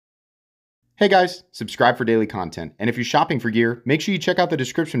Hey guys, subscribe for daily content, and if you're shopping for gear, make sure you check out the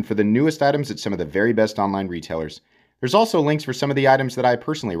description for the newest items at some of the very best online retailers. There's also links for some of the items that I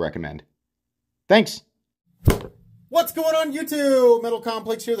personally recommend. Thanks! What's going on YouTube? Metal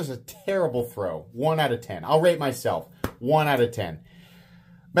Complex here. There's a terrible throw. 1 out of 10. I'll rate myself. 1 out of 10.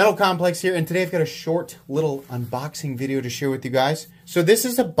 Metal Complex here, and today I've got a short little unboxing video to share with you guys. So this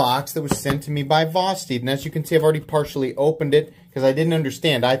is a box that was sent to me by Vosteed, and as you can see, I've already partially opened it because I didn't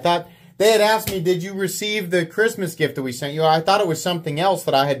understand. I thought they had asked me, did you receive the Christmas gift that we sent you? I thought it was something else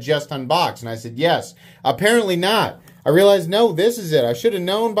that I had just unboxed, and I said yes. Apparently not. I realized, no, this is it. I should have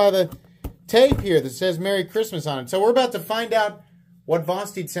known by the tape here that says Merry Christmas on it. So we're about to find out what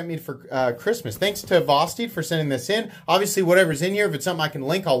Vosteed sent me for Christmas. Thanks to Vosteed for sending this in. Obviously, whatever's in here, if it's something I can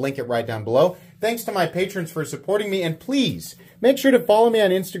link, I'll link it right down below. Thanks to my patrons for supporting me, and please make sure to follow me on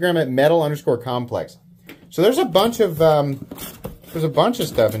Instagram at metal_complex. So there's a bunch of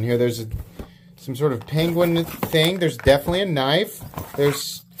stuff in here. There's some sort of penguin thing. There's definitely a knife.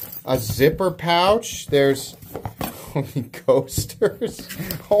 There's a zipper pouch. There's coasters.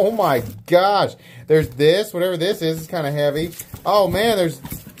 Oh my gosh. There's this, whatever this is. It's kind of heavy. Oh man,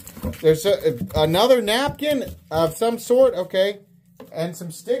 there's another napkin of some sort. Okay. And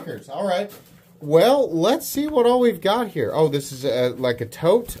some stickers. All right. Well, let's see what all we've got here. Oh, this is like a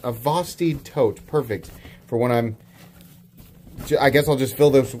tote, a Vosteed tote. Perfect for when I'm... I guess I'll just fill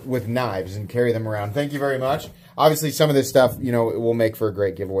this with knives and carry them around. Thank you very much. Obviously, some of this stuff, you know, it will make for a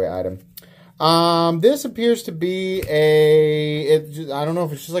great giveaway item. This appears to be I don't know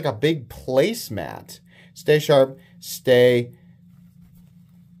if it's just like a big placemat. Stay sharp, stay...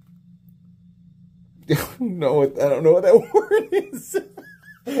 I don't know what that word is.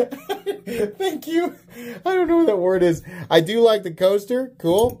 Thank you. I don't know what that word is. I do like the coaster.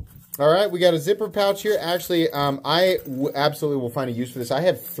 Cool. All right, we got a zipper pouch here. Actually, I absolutely will find a use for this. I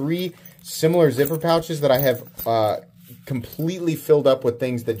have 3 similar zipper pouches that I have completely filled up with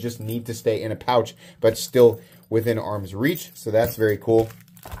things that just need to stay in a pouch, but still within arm's reach. So that's very cool.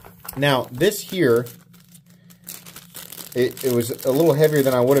 Now, this here, it was a little heavier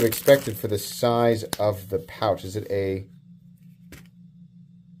than I would have expected for the size of the pouch. Is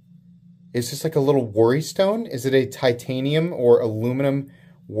this like a little worry stone? Is it a titanium or aluminum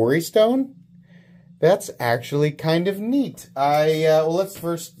worry stone? That's actually kind of neat. Well, let's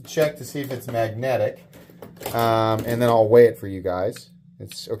first check to see if it's magnetic, and then I'll weigh it for you guys.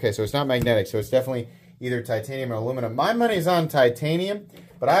 It's okay, so it's not magnetic, so it's definitely either titanium or aluminum. My money's on titanium,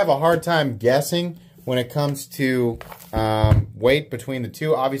 but I have a hard time guessing when it comes to weight between the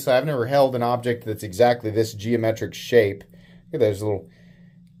two. Obviously, I've never held an object that's exactly this geometric shape. Look at that, there's a little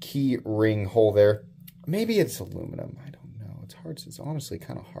key ring hole there. Maybe it's aluminum. I don't know. It's hard. It's honestly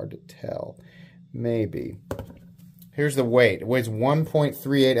kind of hard to tell. Maybe. Here's the weight. It weighs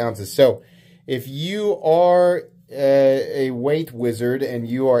 1.38 ounces. So if you are a weight wizard and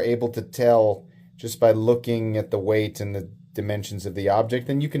you are able to tell just by looking at the weight and the dimensions of the object,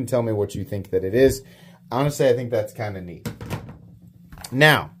 then you can tell me what you think that it is. Honestly, I think that's kind of neat.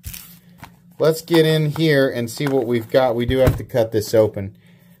 Now, let's get in here and see what we've got. We do have to cut this open.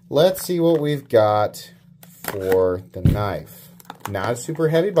 Let's see what we've got for the knife. Not a super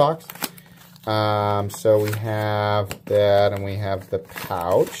heavy box. So we have that, and we have the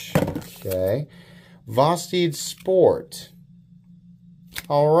pouch. Okay. Vosteed Sport.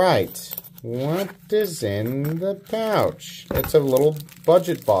 All right. What is in the pouch? It's a little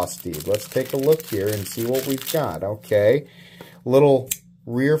budget Vosteed. Let's take a look here and see what we've got. Okay. Little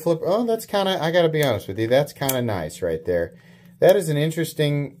rear flip. Oh, that's kind of, I got to be honest with you, that's kind of nice right there. That is an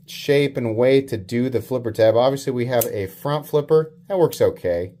interesting shape and way to do the flipper tab. Obviously, we have a front flipper. That works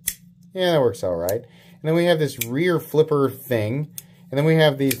okay. Yeah, that works all right. And then we have this rear flipper thing. And then we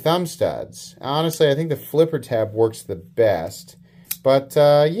have the thumb studs. Honestly, I think the flipper tab works the best. But,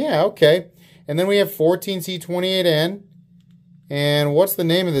 yeah, okay. And then we have 14C28N. And what's the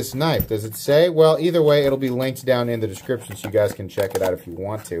name of this knife? Does it say? Well, either way, it'll be linked down in the description so you guys can check it out if you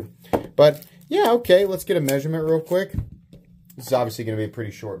want to. But, yeah, okay. Let's get a measurement real quick. This is obviously going to be a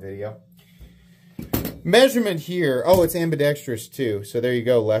pretty short video. Measurement here. Oh, it's ambidextrous too. So there you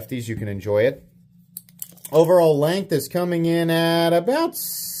go, lefties. You can enjoy it. Overall length is coming in at about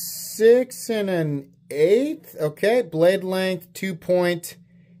 6 1/8. Okay, blade length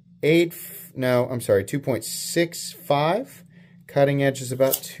 2.65. Cutting edge is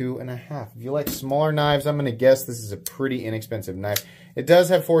about 2.5. If you like smaller knives, I'm going to guess this is a pretty inexpensive knife. It does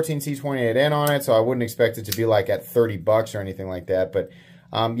have 14C28N on it, so I wouldn't expect it to be like at 30 bucks or anything like that. But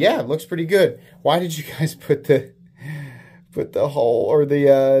yeah, it looks pretty good. Why did you guys put the hole or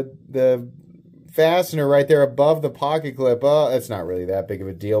the fastener right there above the pocket clip? Oh, that's not really that big of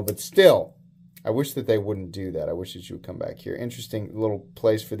a deal, but still, I wish that they wouldn't do that. I wish that you would come back here. Interesting little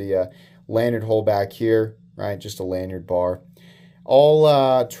place for the lanyard hole back here, right? Just a lanyard bar.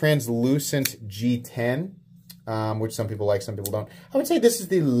 All translucent G10, which some people like, some people don't. I would say this is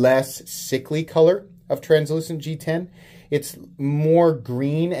the less sickly color of translucent G10. It's more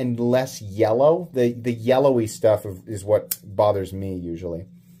green and less yellow. The yellowy stuff is what bothers me usually.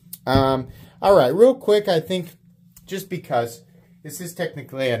 All right, real quick, I think just because this is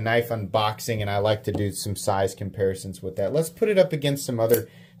technically a knife unboxing and I like to do some size comparisons with that, let's put it up against some other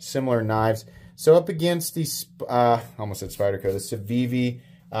similar knives. So up against the, almost said Spyderco, the Civivi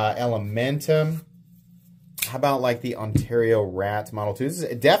Elementum. How about like the Ontario Rat Model 2? This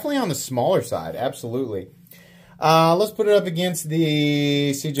is definitely on the smaller side, absolutely. Let's put it up against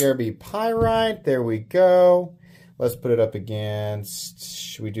the CJRB Pyrite. There we go. Let's put it up against,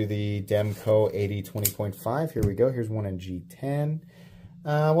 should we do the Demco 80 20.5? Here we go. Here's one in G10.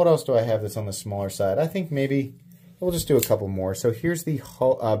 What else do I have that's on the smaller side? I think maybe we'll just do a couple more. So here's the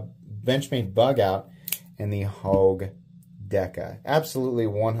Benchmade Bug Out and the Hogue Deca. Absolutely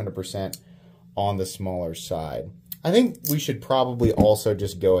 100% on the smaller side. I think we should probably also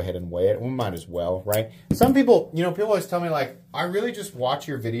just go ahead and weigh it. We might as well, right? Some people, you know, people always tell me like, I really just watch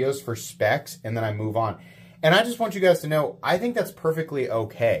your videos for specs and then I move on. And I just want you guys to know, I think that's perfectly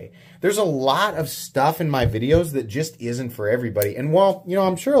okay. There's a lot of stuff in my videos that just isn't for everybody. And while, you know,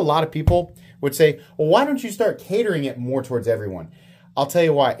 I'm sure a lot of people would say, well, why don't you start catering it more towards everyone? I'll tell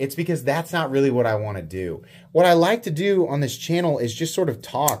you why. It's because that's not really what I want to do. What I like to do on this channel is just sort of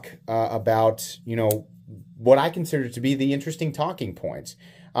talk about, you know, what I consider to be the interesting talking points.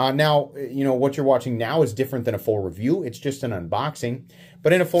 Now, you know, what you're watching now is different than a full review. It's just an unboxing.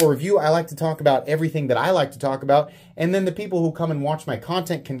 But in a full review, I like to talk about everything that I like to talk about. And then the people who come and watch my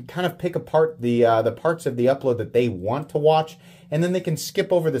content can kind of pick apart the parts of the upload that they want to watch. And then they can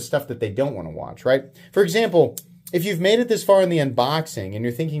skip over the stuff that they don't want to watch, right? For example, if you've made it this far in the unboxing and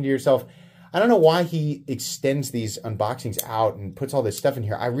you're thinking to yourself, I don't know why he extends these unboxings out and puts all this stuff in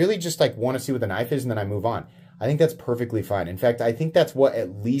here. I really just like want to see what the knife is and then I move on. I think that's perfectly fine. In fact, I think that's what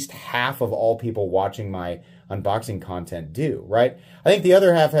at least half of all people watching my unboxing content do, right? I think the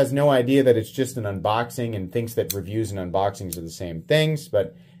other half has no idea that it's just an unboxing and thinks that reviews and unboxings are the same things.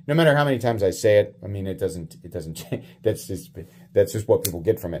 But no matter how many times I say it, I mean, it doesn't change. That's just what people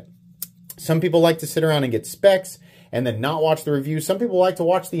get from it. Some people like to sit around and get specs and then not watch the review. Some people like to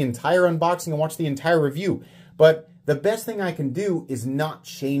watch the entire unboxing and watch the entire review. But the best thing I can do is not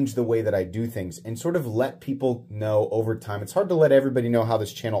change the way that I do things and sort of let people know over time. It's hard to let everybody know how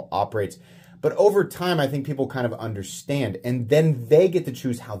this channel operates, but over time, I think people kind of understand, and then they get to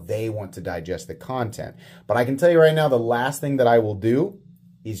choose how they want to digest the content. But I can tell you right now, the last thing that I will do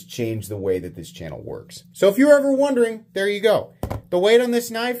is change the way that this channel works. So if you're ever wondering, there you go. The weight on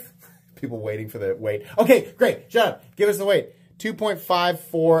this knife, people waiting for the weight. Okay, great, shut up, give us the weight.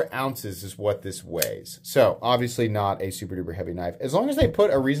 2.54 ounces is what this weighs. So obviously not a super duper heavy knife. As long as they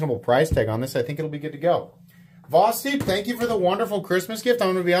put a reasonable price tag on this, I think it'll be good to go. Vosteed, thank you for the wonderful Christmas gift. I'm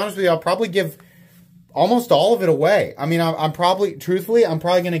going to be honest with you, I'll probably give almost all of it away. I mean, I'm probably, truthfully, I'm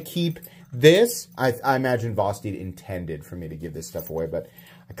probably going to keep this. I imagine Vosteed intended for me to give this stuff away, but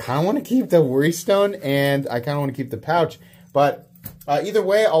I kind of want to keep the worry stone and I kind of want to keep the pouch. But either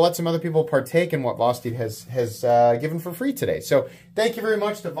way, I'll let some other people partake in what Vosteed has given for free today. So thank you very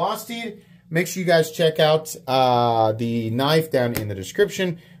much to Vosteed. Make sure you guys check out the knife down in the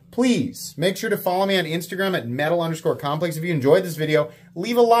description. Please make sure to follow me on Instagram at metal_complex. If you enjoyed this video,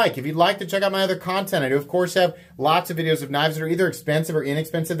 leave a like. If you'd like to check out my other content, I do, of course, have lots of videos of knives that are either expensive or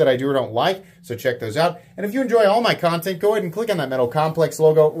inexpensive that I do or don't like, so check those out. And if you enjoy all my content, go ahead and click on that Metal Complex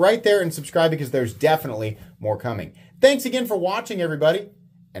logo right there and subscribe because there's definitely more coming. Thanks again for watching, everybody,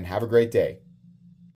 and have a great day.